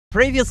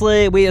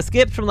Previously, we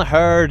escaped from the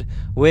herd,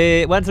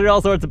 we went through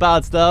all sorts of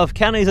bad stuff,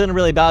 Kenny's in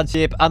really bad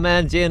shape, and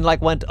then Jane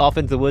went off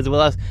into the woods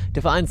with us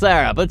to find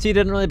Sarah, but she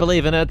didn't really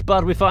believe in it,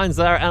 but we found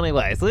Sarah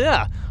anyway, so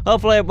yeah,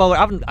 hopefully, well, we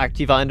haven't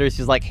actually found her,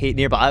 she's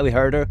nearby, we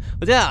heard her,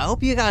 but yeah, I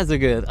hope you guys are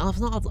good, and if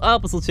not, I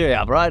hope will cheer you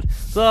up, right?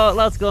 So,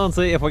 let's go and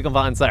see if we can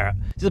find Sarah.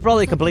 She's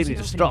probably completely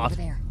distraught.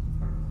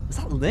 Is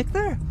that Nick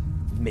there?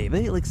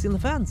 Maybe, seeing the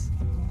fence.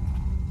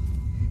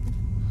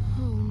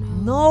 Oh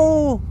no.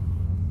 No!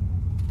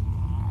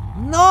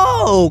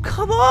 No!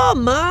 Come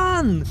on,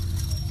 man!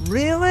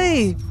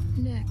 Really?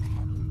 Nick.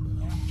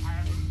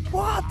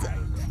 What?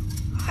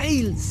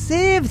 I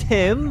saved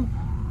him!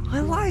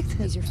 I liked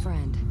him. He's your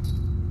friend.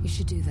 You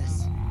should do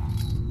this.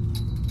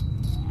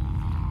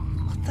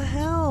 What the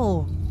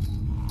hell?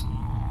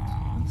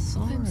 I'm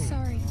sorry. I'm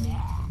sorry, Nick.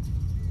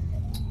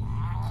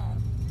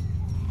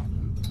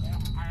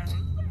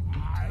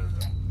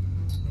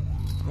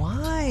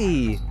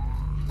 Why?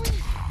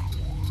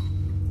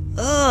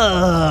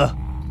 Ugh!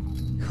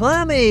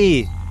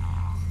 Clemmy!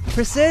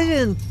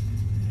 Precision!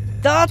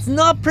 That's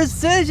not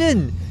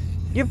precision!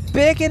 You're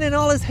baking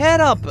all his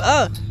head up!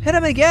 Hit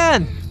him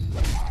again!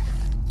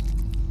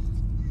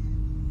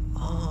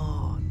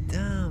 Oh,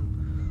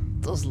 damn.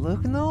 Does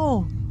look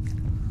no?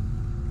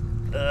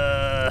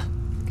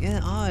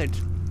 Get out.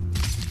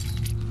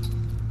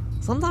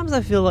 Sometimes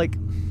I feel like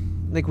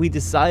we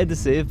decide to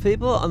save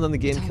people and then the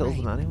game kills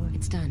them anyway.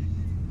 It's done.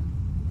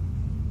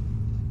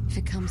 If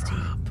it comes to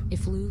it,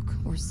 if Luke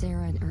or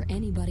Sarah or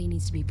anybody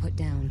needs to be put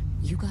down,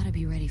 you gotta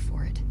be ready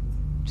for it.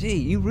 Gee,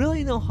 you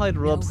really know how to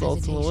rub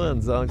salt in the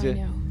wounds, don't you? I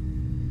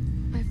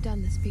know. I've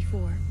done this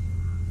before.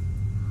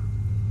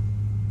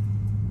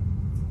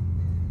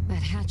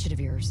 That hatchet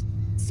of yours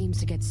seems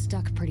to get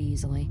stuck pretty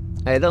easily.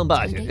 Hey, don't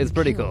bash it. It's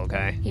pretty cool,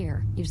 okay?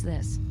 Here, use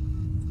this.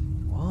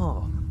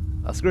 Whoa.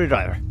 A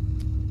screwdriver.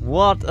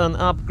 What an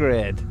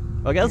upgrade.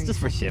 I guess just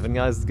for shaving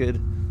guys is good.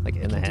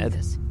 In the head.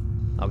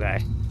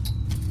 Okay.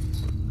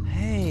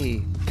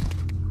 Hey.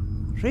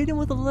 Treat him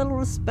with a little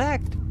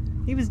respect.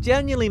 He was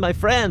genuinely my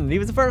friend. He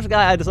was the first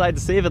guy I decided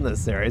to save in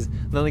this series.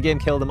 And then the game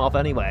killed him off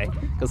anyway.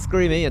 Because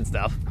screw me and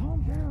stuff.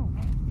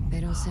 They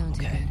don't sound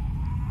too good.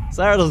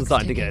 Sarah doesn't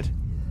sound too good.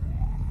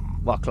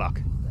 What clock?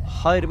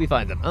 How do we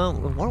find them? Oh,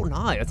 what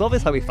now? It's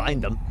obvious how we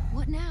find them.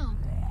 What now?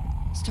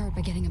 Start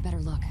by getting a better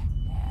look.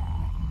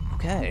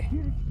 Okay. I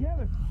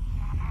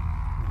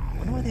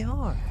wonder where they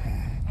are.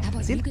 How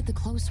about you get the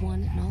close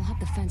one, and I'll hop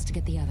the fence to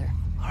get the other.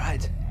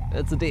 Alright,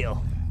 it's a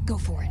deal. Go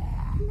for it.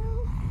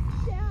 No,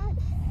 Dad.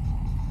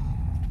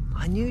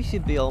 I knew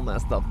she'd be all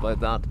messed up about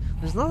that.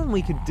 There's nothing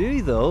we could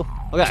do, though.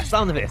 Okay,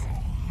 stand in the face.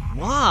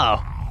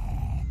 Wow.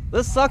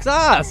 This sucks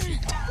ass.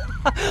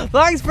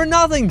 Thanks for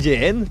nothing,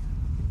 Jane.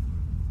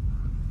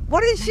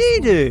 What did she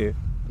do?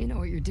 You know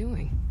what you're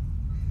doing.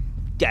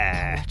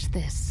 Yeah. Now watch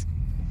this.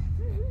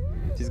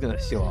 She's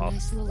gonna show off.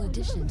 Nice little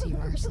addition to your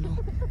arsenal.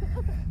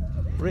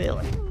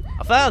 Really?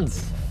 A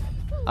fence!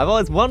 I've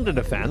always wanted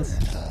a fence.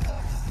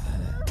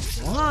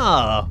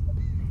 Wow!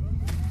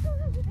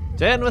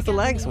 Jane with the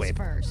leg sweep.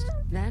 First,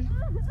 then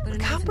The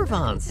camper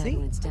van, see?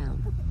 It's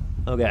down.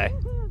 Okay.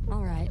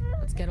 All right,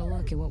 let's get a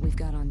look at what we've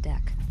got on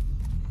deck.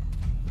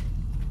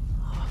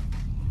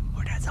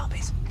 We're dead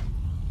zombies.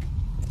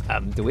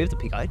 Do we have to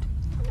peek out?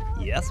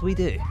 Yes, we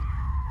do.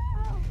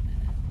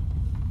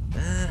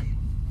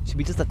 Should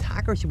we just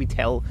attack or should we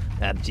tell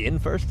Jane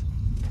first?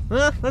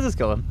 Let's just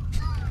kill him.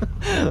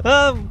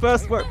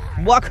 First word.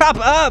 What crap?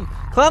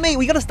 Clemmy,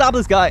 we gotta stop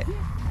this guy.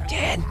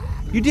 Jane,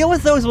 you deal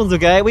with those ones,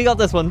 okay? We got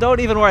this one. Don't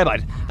even worry about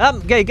it.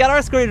 Okay, get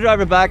our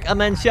screwdriver back and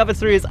then shove it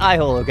through his eye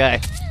hole,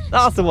 okay?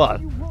 That's the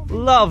one.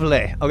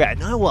 Lovely. Okay,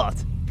 now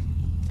what?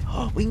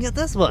 Oh, we can get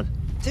this one.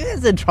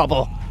 Jane's in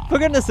trouble. For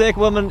goodness sake,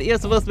 woman, you're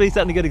supposed to be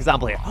setting a good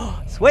example here.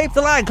 Sweep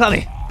the line,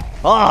 Clemmy.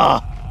 Oh,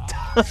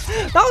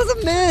 that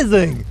was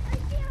amazing.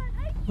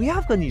 We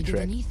have got a new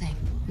trick. Anything.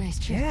 Nice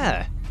trick.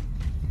 Yeah.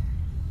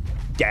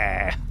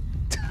 Yeah.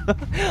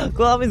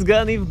 Clemmy's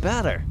gotten even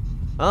better.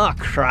 Oh,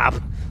 crap.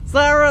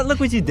 Sarah, look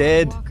what you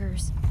did.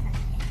 Walkers.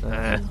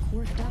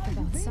 Worked up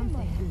about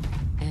something.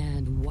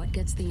 And what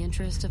gets the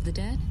interest of the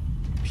dead?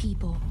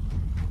 People.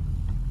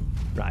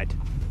 Right.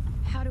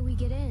 How do we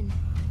get in?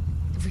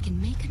 If we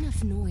can make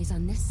enough noise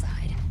on this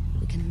side,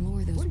 we can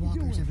lure those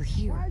walkers over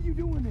here. Why are you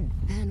doing this?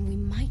 Then we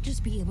might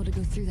just be able to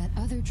go through that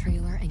other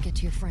trailer and get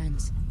to your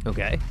friends.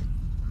 Okay.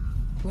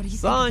 What do you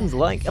Sounds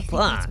think? like a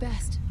plan. That's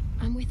best.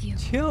 I'm with you.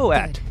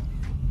 Chewette. Good.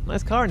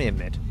 Nice car name,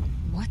 mate.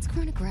 What's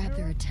going to grab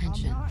their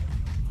attention?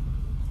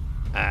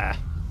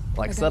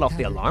 Set off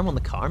the alarm on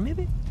the car,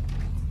 maybe?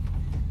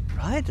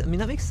 Right? I mean,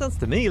 that makes sense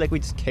to me. We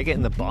just kick it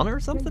in the bonnet or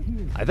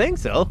something? I think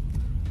so.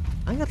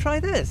 I'm gonna try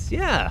this,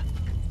 yeah.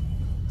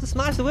 Just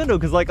smash the window,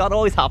 because that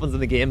always happens in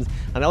the games,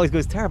 and it always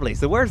goes terribly.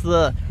 So where's we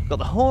got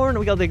the horn,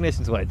 we got the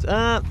ignition switch.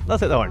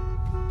 Let's hit the horn.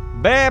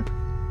 Beep!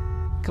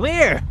 Come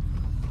here!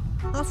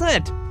 That's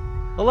it!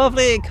 A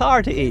lovely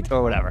car to eat,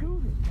 or whatever.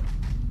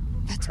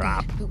 That's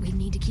Crap. good, but we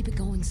need to keep it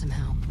going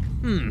somehow.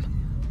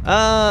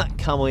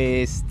 Can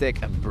we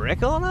stick a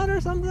brick on it or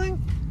something?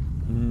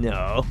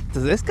 No.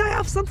 Does this guy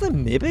have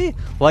something? Maybe?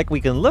 Like, we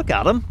can look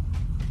at him.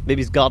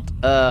 Maybe he's got,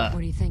 What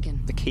are you thinking?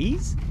 the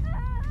keys?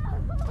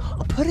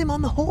 I'll put him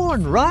on the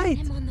horn, right?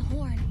 Him on the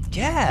horn.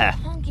 Yeah.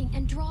 Honking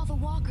and draw the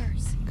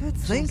walkers. Good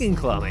thinking,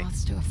 Just like Clemmy.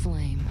 moths to a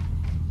flame.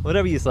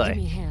 Whatever you Give me a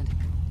say. hand.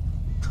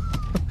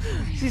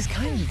 She's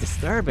kind of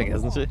disturbing,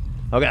 isn't she?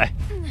 Okay.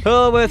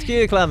 Pull with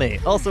you, Clemmy.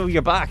 Also,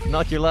 your back,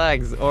 not your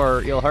legs,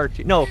 or you'll hurt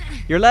you. No,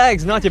 your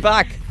legs, not your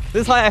back.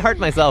 This is how I hurt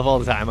myself all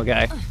the time,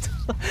 okay?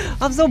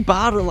 I'm so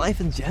bad at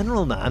life in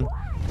general, man.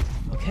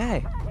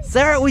 Okay.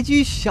 Sarah, would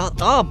you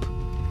shut up?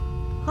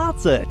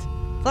 That's it.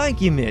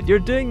 Thank you, mate. You're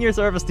doing your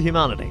service to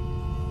humanity.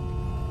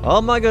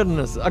 Oh my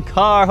goodness, a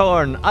car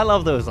horn. I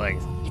love those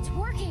things. It's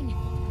working.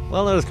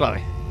 Well, there's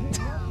Clemmy.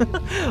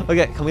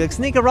 Okay, can we like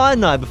sneak around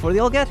now before they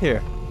all get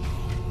here?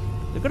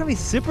 They're gonna be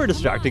super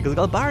distracted because they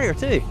got a barrier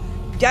too.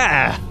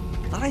 Yeah!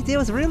 That idea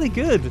was really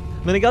good.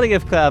 I mean, I gotta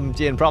give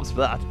Jane props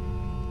for that.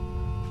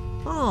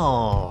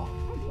 Oh.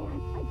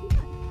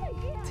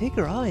 Take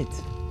her out.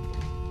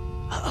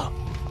 Uh-oh.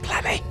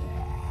 Clemmy!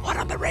 One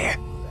on the rear.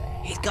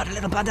 He's got a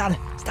little bandana.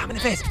 Stab him in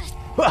the face.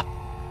 Huh.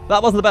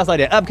 That wasn't the best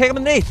idea. Kick him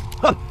in the knee.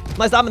 Huh.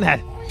 My stab in the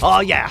head.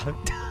 Oh, yeah.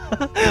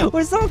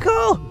 We're so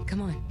cool.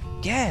 Come on.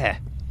 Yeah.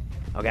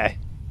 Okay.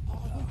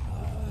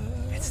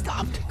 It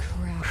stopped.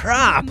 Crap.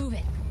 Crap. Move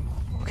it.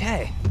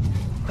 Okay.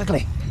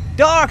 Quickly.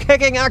 Door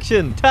kicking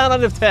action. 10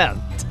 out of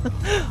 10.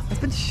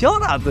 I've been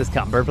shot at this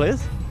camper,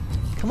 please.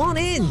 Come on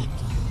in.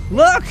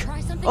 Look.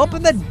 Try something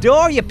Open else. the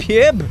door, you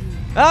pube.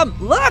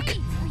 Look. Hey,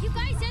 are you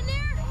guys in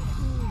there?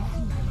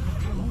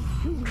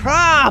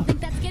 Crap.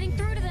 That's getting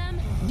through to them.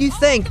 You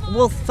think?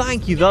 Well,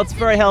 thank you. That's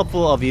very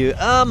helpful of you.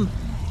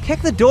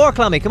 Kick the door,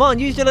 Clemmy. Come on,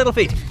 use your little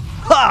feet.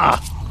 Ha!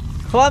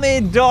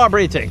 Clemmy door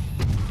breaching.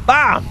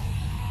 Bam!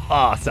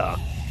 Awesome.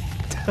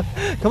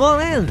 Come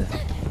on in.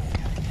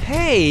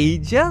 Hey,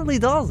 gently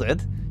does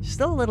it. She's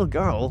still a little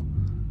girl.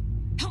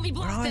 Help me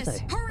Where block are this.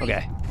 they? Hurry.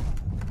 Okay.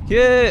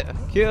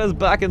 Q is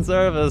back in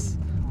service.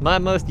 My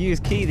most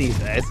used key these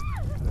days.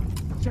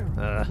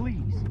 Sarah, please.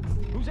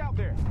 Who's out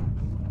there?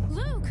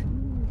 Luke.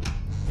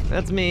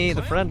 That's me,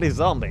 the friendly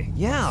zombie.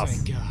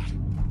 Yes. Thank God.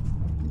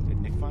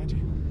 Did Nick find you?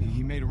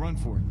 He made a run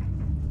for it.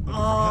 Looking for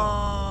help.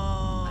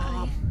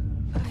 Oh.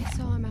 I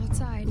saw him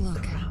outside.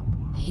 Look,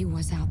 he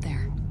was out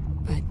there,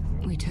 but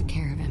we took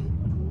care of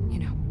him. You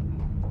know.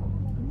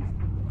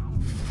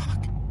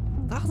 Fuck.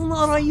 That's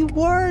not how you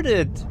word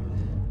it.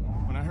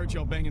 When I heard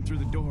y'all banging through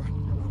the door,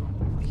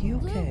 Are you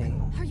okay?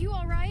 Luke, are you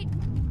all right?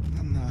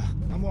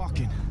 I'm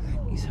walking.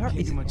 He's hurt. Can't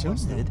He's do much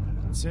else, though.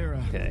 wounded.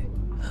 Sarah. Okay.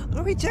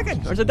 Are we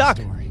checking? There's a duck.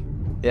 Story.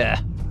 Yeah.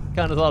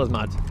 Kind of thought as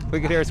much. We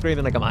could hear her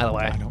screaming like a mile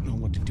away. I don't know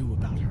what to do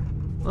about her.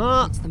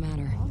 What's the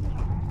matter?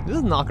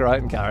 Just knock her out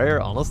and carry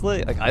her,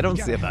 honestly. Like, I don't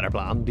see a better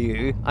plan, do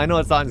you? I know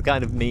it sounds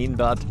kind of mean,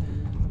 but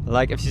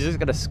like, if she's just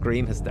gonna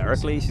scream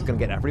hysterically, she's gonna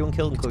get everyone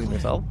killed, including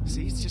herself.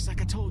 See, it's just like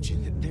I told you.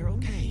 They're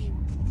okay.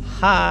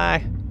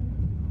 Hi.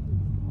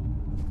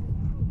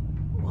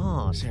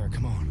 What? Sarah,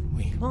 come on.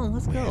 Come on,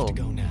 let's we go. have to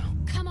go now.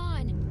 Come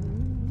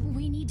on.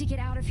 We need to get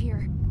out of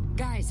here.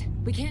 Guys,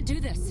 we can't do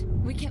this.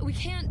 We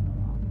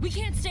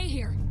can't stay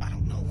here. I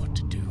don't know what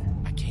to do.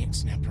 I can't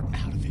snap her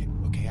out of it.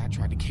 Okay, I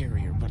tried to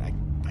carry her, but I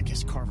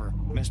guess Carver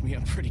messed me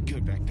up pretty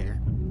good back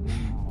there.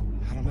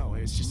 I don't know.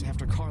 It's just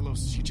after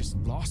Carlos, she just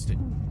lost it.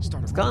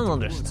 Started It's kind of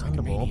running through the woods like a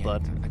understandable,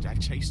 maniac. I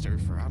chased her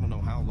for I don't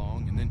know how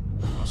long, and then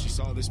while she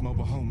saw this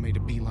mobile home, made a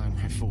beeline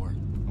right for her.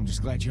 I'm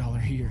just glad y'all are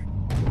here.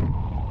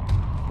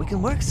 We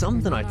can work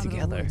something We're out not of the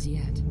together. woods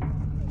yet.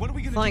 What are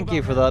we gonna Thank do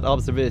you about for her? that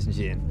observation,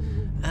 Jane.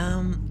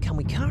 Can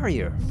we carry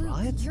her, Luke,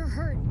 right? you're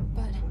hurt,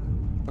 but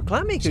Or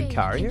Clemmy could Jane,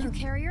 carry can her. you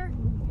carry her?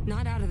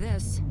 Not out of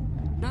this.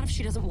 Not if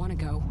she doesn't want to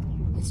go.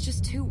 It's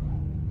just too.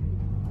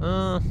 You It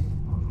well,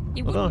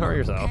 wouldn't don't hurt work,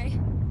 yourself. Okay?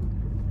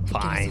 Could get us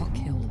all Fine.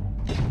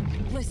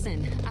 killed.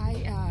 Listen,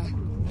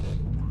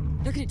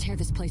 they're gonna tear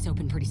this place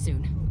open pretty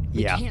soon.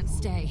 We Yeah. can't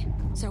stay.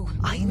 So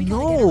I we gotta get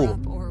know. her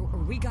up, or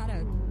we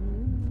gotta.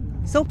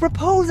 So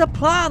propose a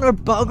plan or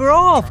bugger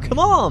off. Come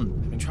on.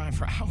 I've been trying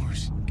for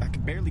hours. I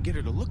could barely get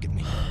her to look at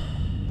me.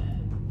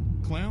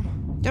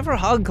 Clem? Give her a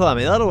hug,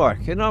 Clemmy. That'll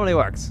work. It normally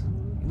works.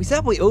 We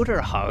said we owed her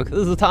a hug. This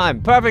is the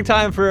time. Perfect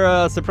time for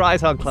a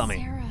surprise hug, Clemmy.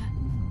 Sarah,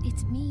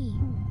 it's me.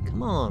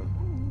 Come on.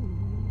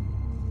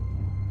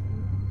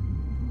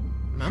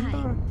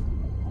 Remember?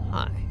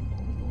 Hi.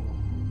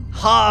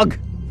 Hug!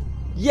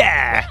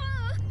 Yeah!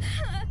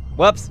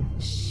 Whoops.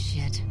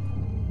 Shit.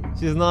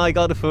 She's now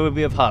got a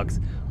phobia of hugs.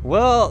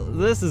 Well,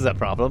 this is a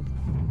problem.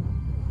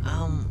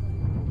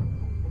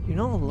 You're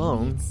not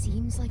alone. It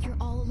seems like you're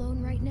all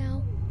alone right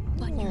now,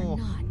 but Oh. you're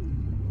not.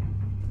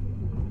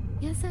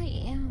 Yes, I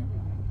am.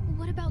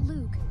 What about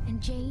Luke and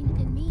Jane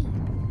and me?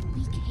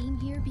 We came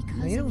here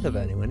because You don't of have you.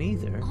 anyone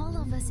either. All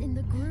of us in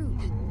the group.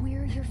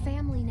 We're your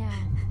family now.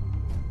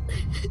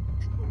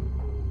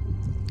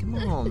 Come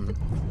on.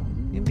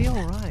 You'll be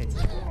alright.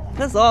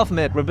 Piss off,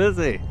 mate. We're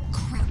busy.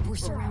 Crap, we're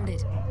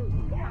surrounded.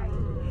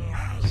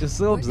 She's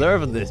so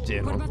observant, this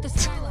Jane. What about the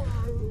skylight?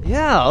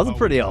 Yeah, that was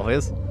pretty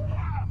obvious.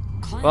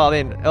 Climb. Well,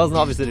 I mean, it wasn't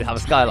obvious they didn't have a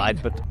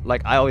skylight, but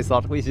like I always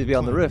thought we should be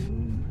on the roof.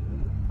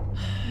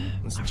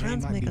 Listen, Our Jane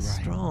friends might make be us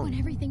right. strong. When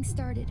everything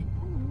started,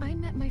 I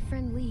met my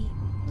friend Lee.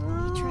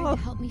 He tried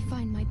to help me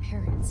find my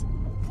parents.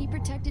 He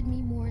protected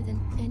me more than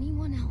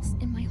anyone else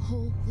in my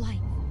whole life.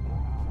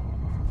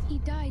 He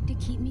died to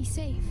keep me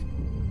safe.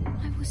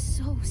 I was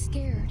so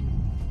scared.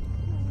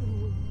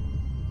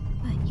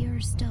 But you're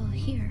still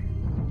here.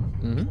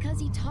 Mm-hmm. Because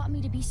he taught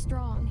me to be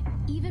strong,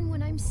 even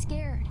when I'm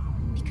scared.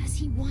 Because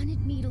he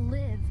wanted me to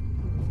live.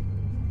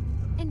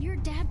 And your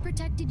dad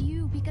protected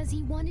you because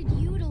he wanted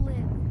you to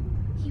live.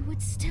 He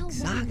would still want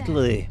that.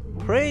 Exactly.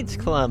 Preach,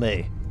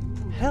 Clemmy.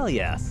 Hell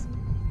yes.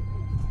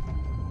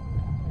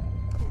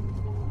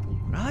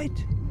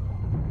 Right?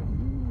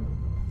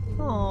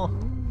 Oh,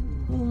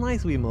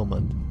 nice wee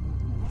moment.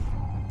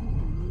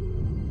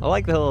 I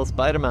like the little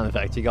Spider-Man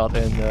effect you got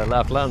in the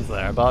left lens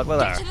there, but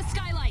whatever. Get to the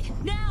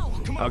skylight now.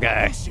 Come on,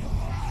 Okay. push it.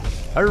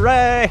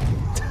 Hooray!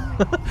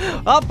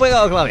 Up we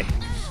go, Clemmy.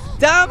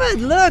 Damn it,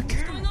 look!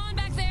 What's going on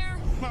back there?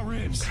 My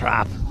ribs.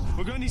 Crap.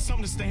 We're gonna need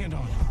something to stand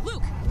on.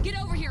 Luke,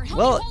 get over here. Help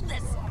Well- me hold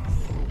this.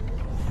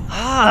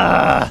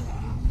 Ah!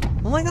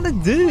 What am I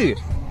gonna do?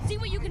 See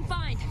what you can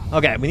find.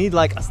 Okay, we need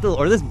like a still,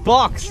 or this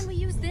box. Can we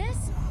use this?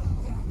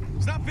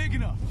 It's not big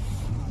enough.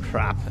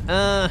 Crap.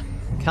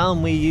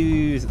 Can we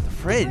use the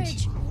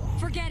fridge?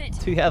 Forget it.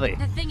 Too heavy.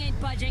 That thing ain't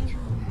budging.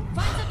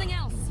 Find something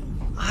else.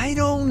 I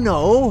don't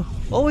know.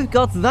 All we've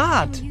got's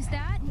that. Can we use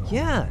that?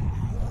 Yeah.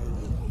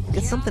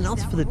 Get something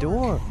else for the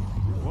door.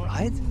 What?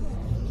 Right?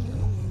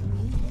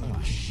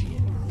 Oh, shit.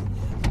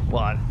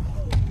 What?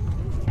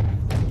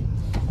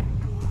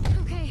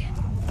 Okay,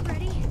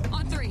 ready?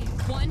 On three.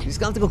 One, You just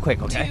got to go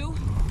quick, okay? 2,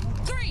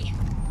 3.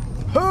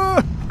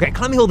 Okay,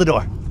 Clemmy, hold the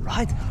door.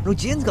 Right. No,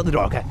 Jane's got the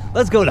door. Okay,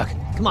 let's go, Duck.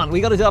 Come on,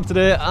 we got a job to do,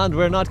 and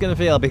we're not going to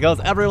fail because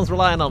everyone's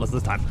relying on us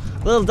this time.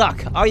 Little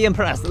Duck, are you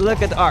impressed?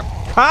 Look at our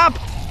crap.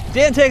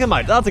 Jane, take him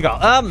out. That's a girl.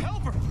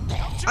 Help her.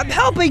 I'm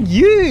helping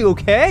you,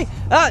 okay?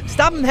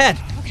 Stab him in the head.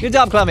 Good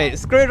job, Clemmy.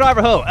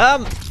 Screwdriver ho.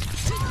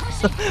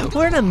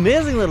 We're an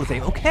amazing little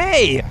team.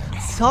 Okay.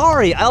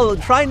 Sorry, I'll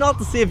try not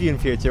to save you in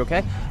future,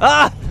 okay?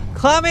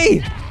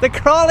 Clemmy! The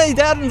crawly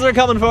deadens are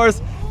coming for us.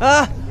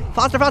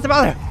 Faster, faster,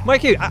 faster. More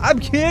cute. I'm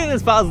queuing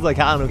as fast as I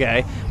can,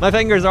 okay? My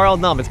fingers are all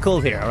numb. It's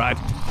cold here, alright?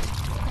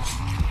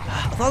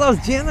 I thought that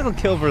was Jane that got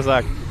killed for a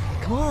sec.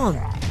 Come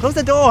on. Close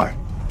the door.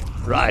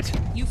 Right.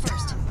 You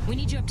first. We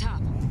need you up top.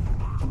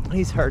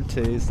 He's hurt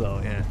too, so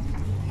yeah.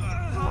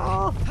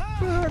 Oh,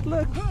 you're hurt,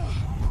 look.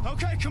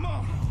 Okay, come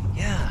on.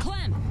 Yeah.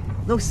 Clem.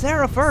 No,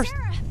 Sarah first.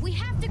 Sarah, we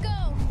have to go.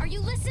 Are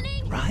you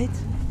listening? Right?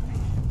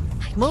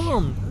 Come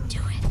on. Do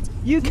it.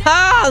 You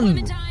can!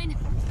 Clementine.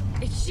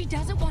 If she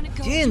doesn't want to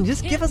go, Jane, you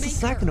just can't give us a make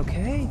second, her.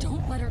 okay?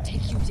 Don't let her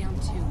take you down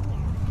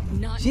too.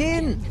 Not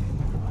Jane, again.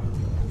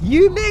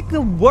 you make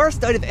the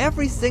worst out of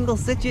every single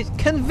situation.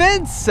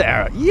 Convince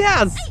Sarah.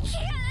 Yes.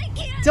 I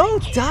can't.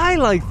 Don't die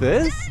like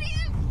this.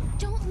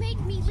 Don't make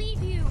me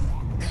leave you.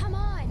 Come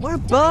on. We're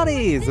Don't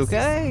buddies, let this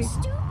okay? is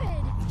so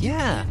stupid.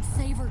 Yeah.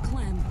 Save her,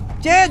 Clem.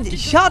 You Jane, have to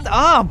shut go.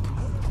 up.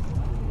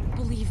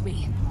 Believe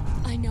me,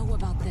 I know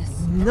about this.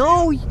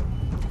 No.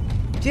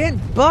 Jane,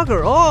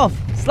 bugger off.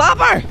 Slap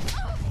her.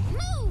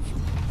 Move.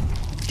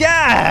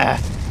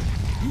 Yeah.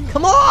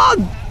 Come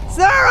on,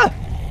 Sarah.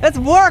 It's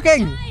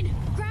working. Fine.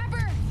 Grab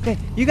her. Okay,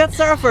 you got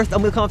Sarah first,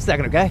 and we'll come up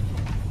second, okay?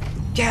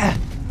 Yeah.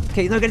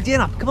 Okay, now get Jane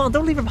up. Come on,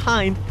 don't leave her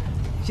behind.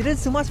 She did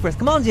so much for us.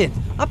 Come on, Jane.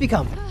 Up you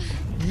come.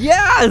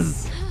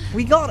 Yes!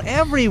 We got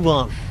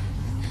everyone.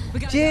 We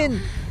gotta Jane,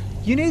 go.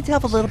 you need to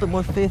have a little bit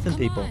more faith in Come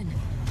people. on.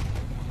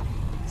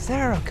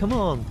 Sarah, come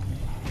on.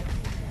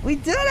 We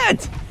did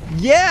it!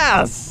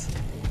 Yes!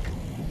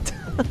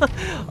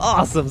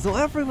 Awesome, so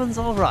everyone's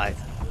alright,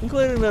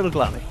 including little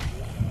Clemmy.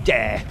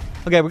 Yeah.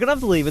 Okay, we're gonna have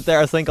to leave it there,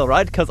 I think,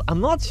 alright? Because I'm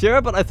not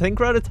sure, but I think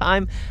we're out of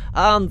time.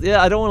 And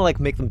yeah, I don't want to like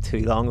make them too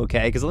long,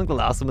 okay? Because I think the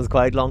last one was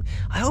quite long.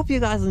 I hope you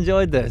guys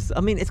enjoyed this.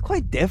 I mean, it's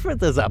quite different,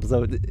 this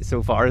episode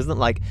so far, isn't it?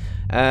 Like,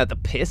 the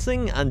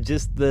pacing and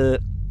just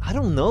the... I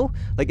don't know,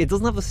 like it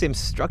doesn't have the same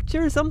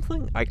structure or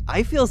something. Like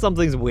I feel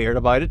something's weird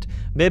about it.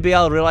 Maybe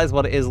I'll realize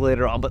what it is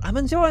later on, but I'm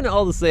enjoying it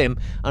all the same.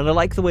 And I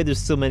like the way there's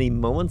so many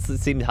moments that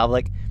seem to have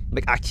like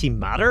actually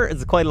matter.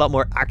 It's quite a lot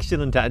more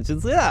action and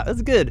tension. So yeah,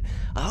 it's good.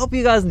 I hope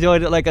you guys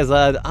enjoyed it, like I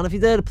said. And if you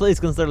did, please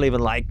consider leaving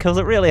a like, because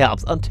it really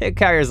helps. And take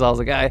care of yourselves,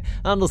 okay?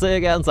 And I'll see you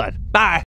again soon. Bye!